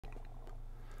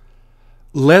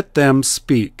Let them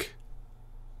speak.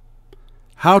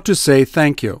 How to say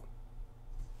thank you.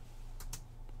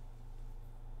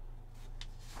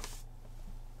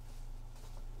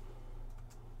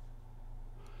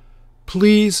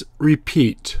 Please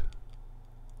repeat.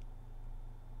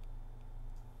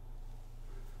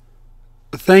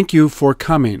 Thank you for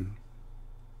coming.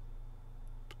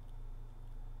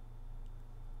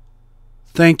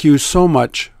 Thank you so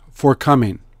much for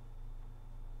coming.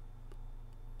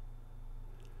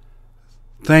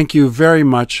 Thank you very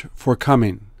much for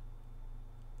coming.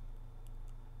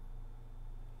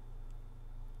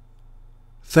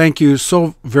 Thank you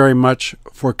so very much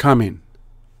for coming.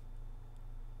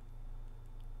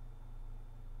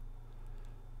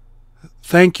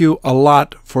 Thank you a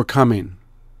lot for coming.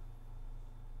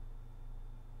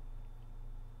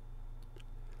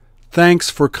 Thanks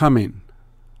for coming.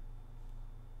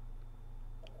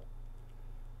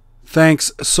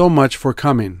 Thanks so much for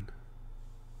coming.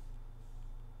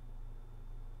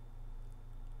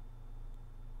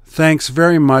 Thanks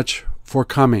very much for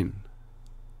coming.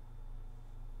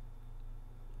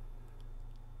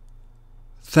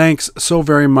 Thanks so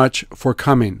very much for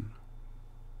coming.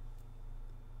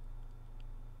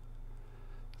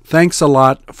 Thanks a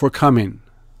lot for coming.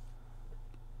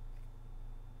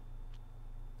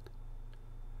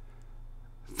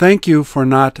 Thank you for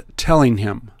not telling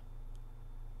him.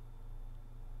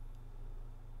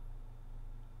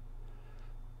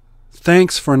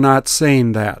 Thanks for not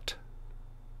saying that.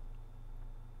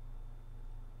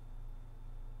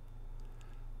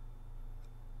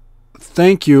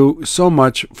 Thank you so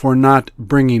much for not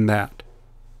bringing that.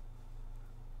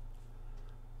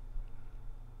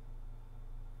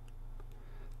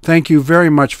 Thank you very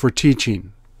much for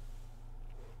teaching.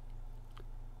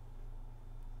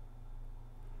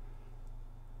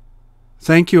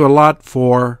 Thank you a lot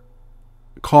for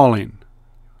calling.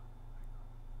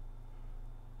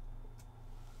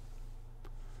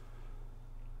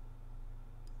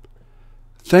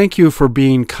 Thank you for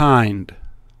being kind.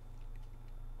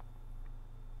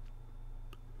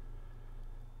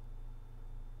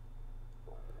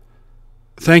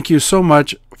 Thank you so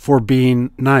much for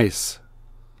being nice.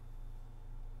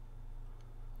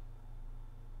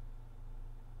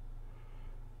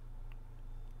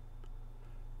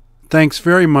 Thanks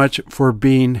very much for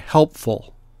being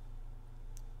helpful.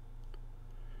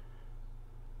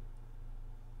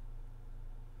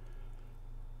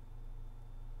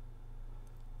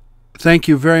 Thank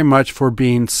you very much for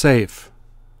being safe.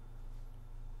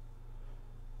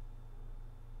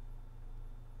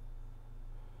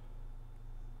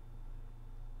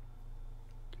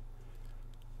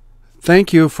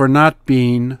 Thank you for not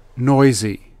being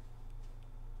noisy.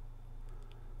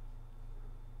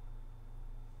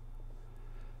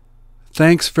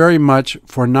 Thanks very much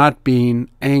for not being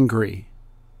angry.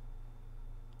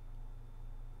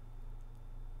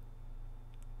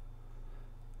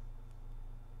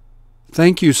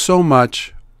 Thank you so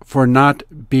much for not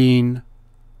being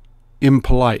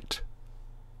impolite.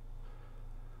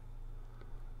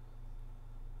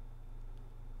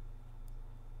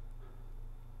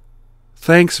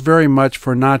 Thanks very much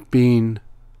for not being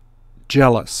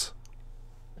jealous.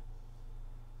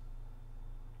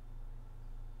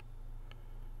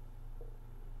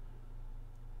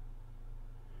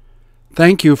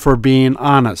 Thank you for being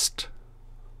honest.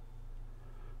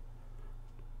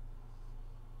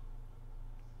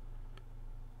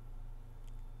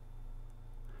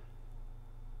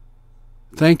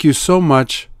 Thank you so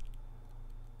much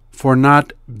for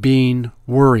not being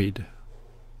worried.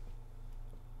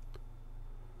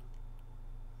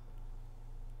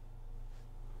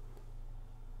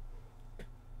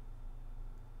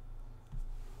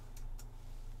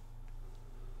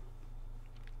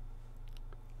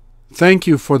 Thank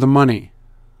you for the money.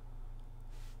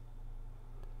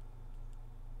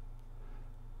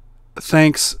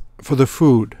 Thanks for the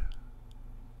food.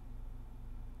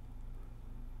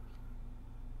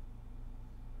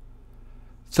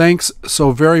 Thanks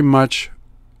so very much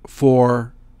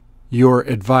for your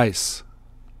advice.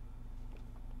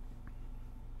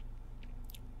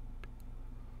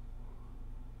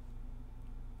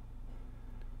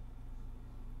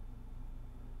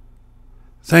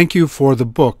 Thank you for the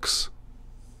books.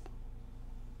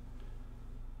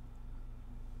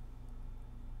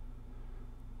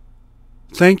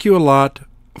 Thank you a lot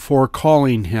for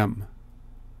calling him.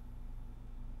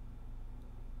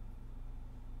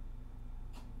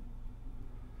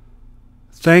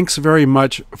 Thanks very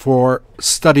much for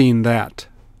studying that.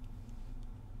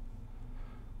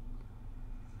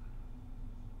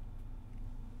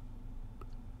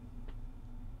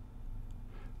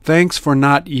 Thanks for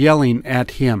not yelling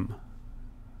at him.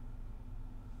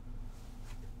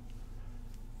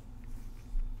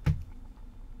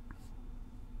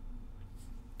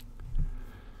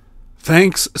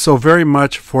 Thanks so very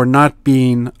much for not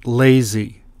being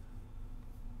lazy.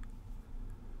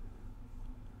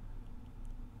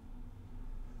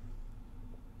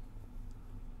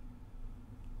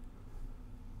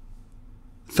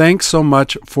 Thanks so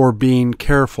much for being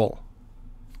careful.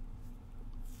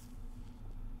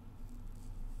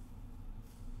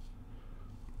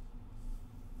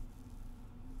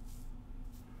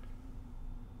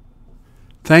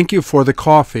 Thank you for the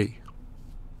coffee.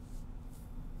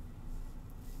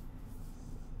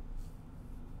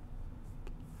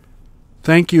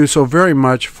 Thank you so very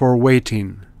much for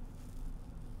waiting.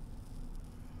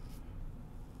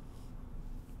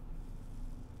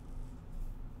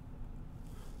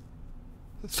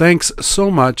 Thanks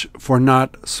so much for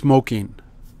not smoking.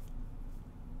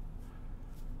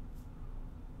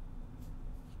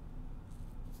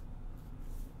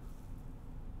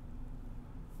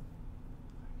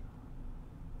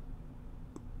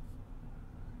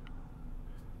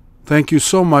 Thank you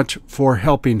so much for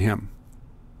helping him.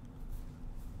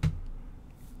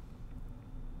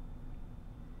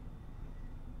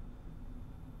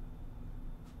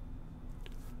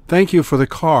 Thank you for the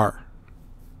car.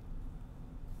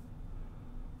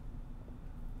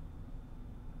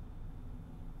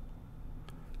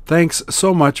 Thanks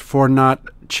so much for not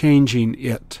changing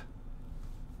it.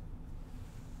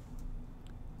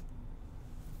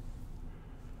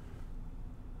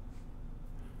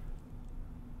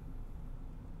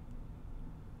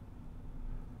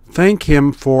 Thank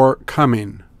him for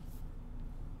coming.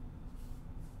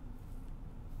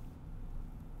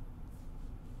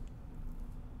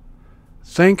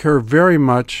 Thank her very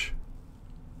much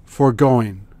for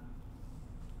going.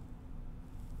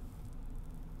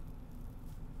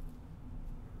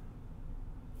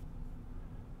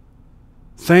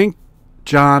 Thank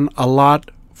John a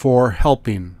lot for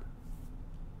helping.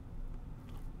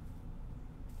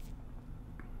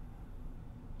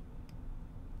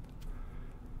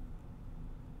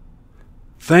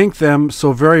 Thank them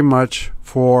so very much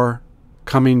for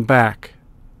coming back.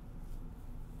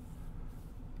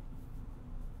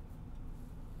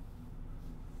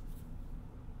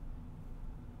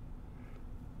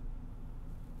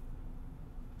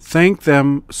 Thank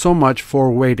them so much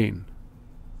for waiting.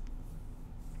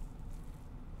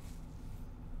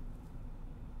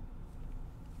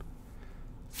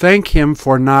 Thank him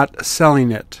for not selling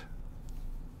it.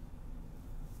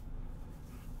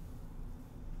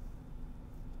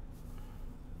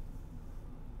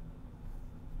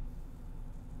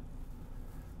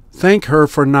 Thank her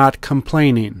for not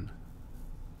complaining.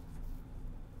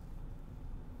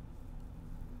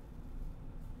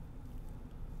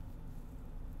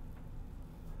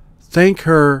 Thank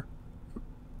her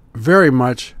very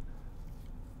much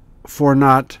for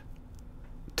not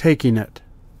taking it.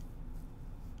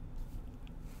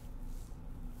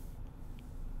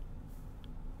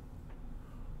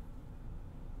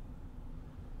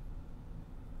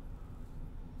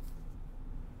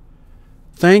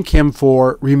 Thank him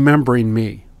for remembering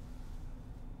me.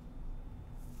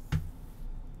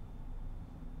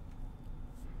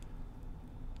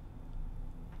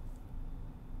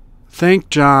 Thank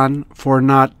John for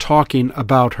not talking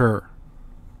about her.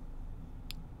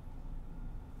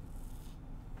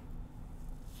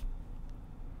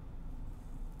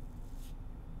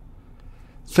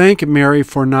 Thank Mary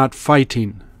for not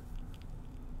fighting.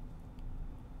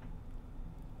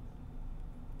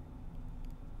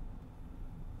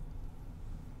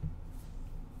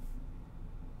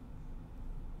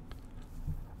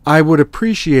 I would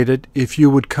appreciate it if you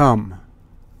would come.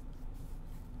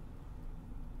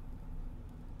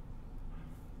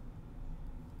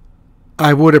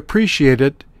 I would appreciate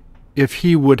it if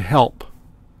he would help.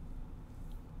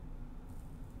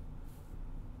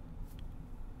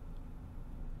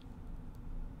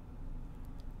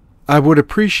 I would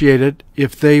appreciate it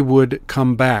if they would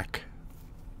come back.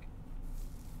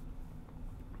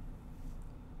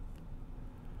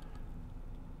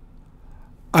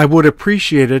 I would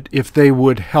appreciate it if they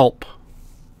would help.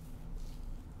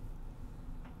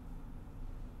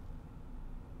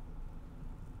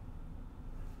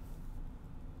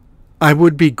 I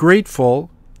would be grateful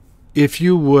if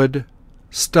you would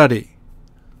study.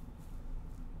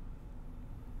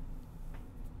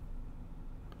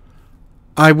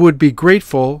 I would be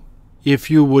grateful if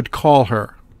you would call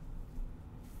her.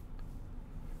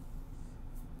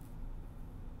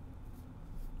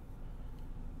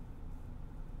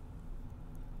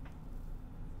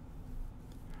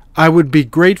 I would be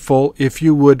grateful if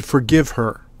you would forgive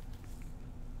her.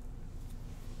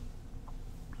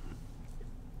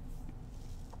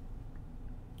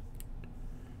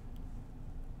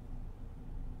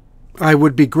 I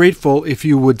would be grateful if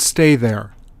you would stay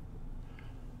there.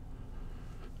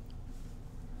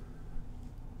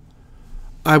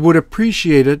 I would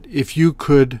appreciate it if you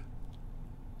could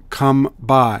come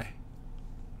by.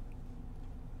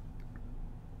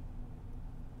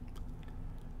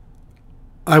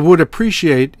 I would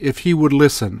appreciate if he would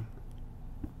listen.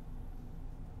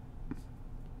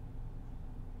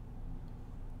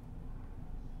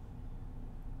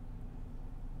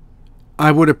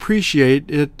 I would appreciate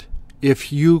it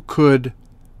if you could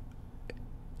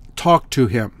talk to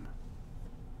him.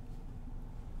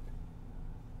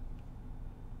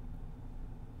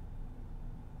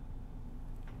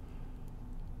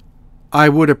 I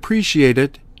would appreciate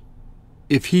it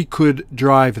if he could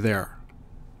drive there.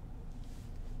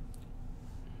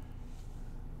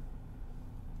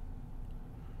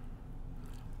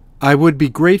 I would be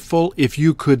grateful if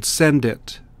you could send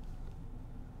it.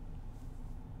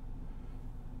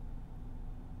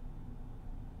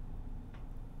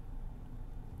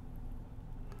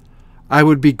 I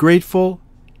would be grateful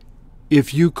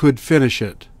if you could finish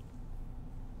it.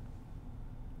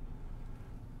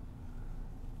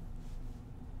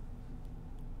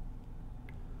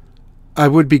 I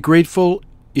would be grateful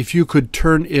if you could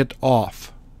turn it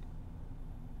off.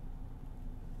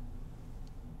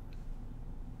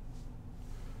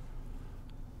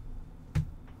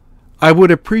 I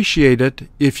would appreciate it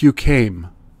if you came.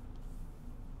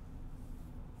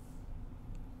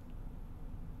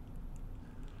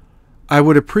 I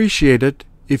would appreciate it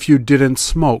if you didn't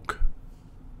smoke.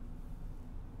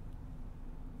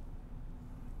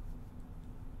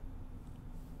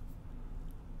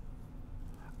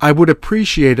 I would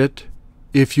appreciate it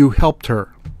if you helped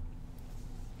her.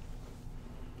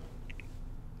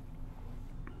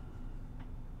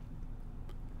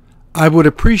 I would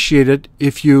appreciate it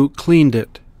if you cleaned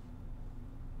it.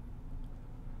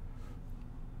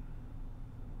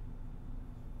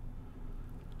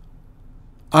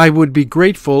 I would be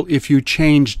grateful if you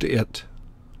changed it.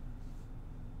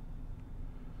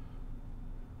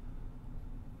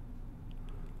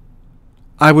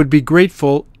 I would be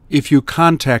grateful if you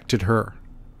contacted her.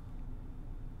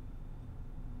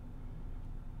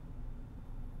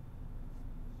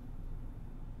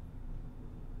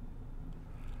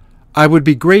 I would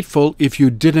be grateful if you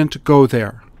didn't go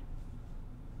there.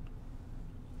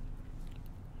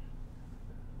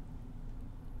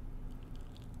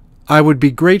 I would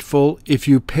be grateful if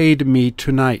you paid me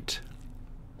tonight.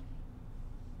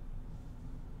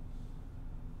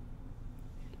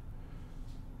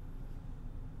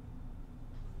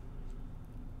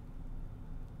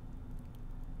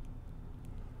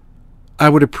 I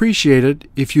would appreciate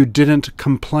it if you didn't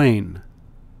complain.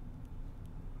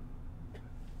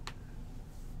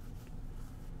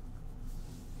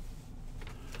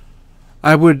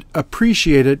 I would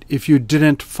appreciate it if you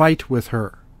didn't fight with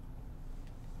her.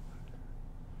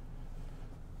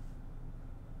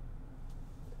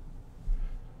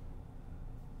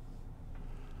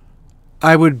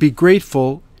 I would be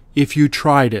grateful if you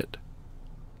tried it.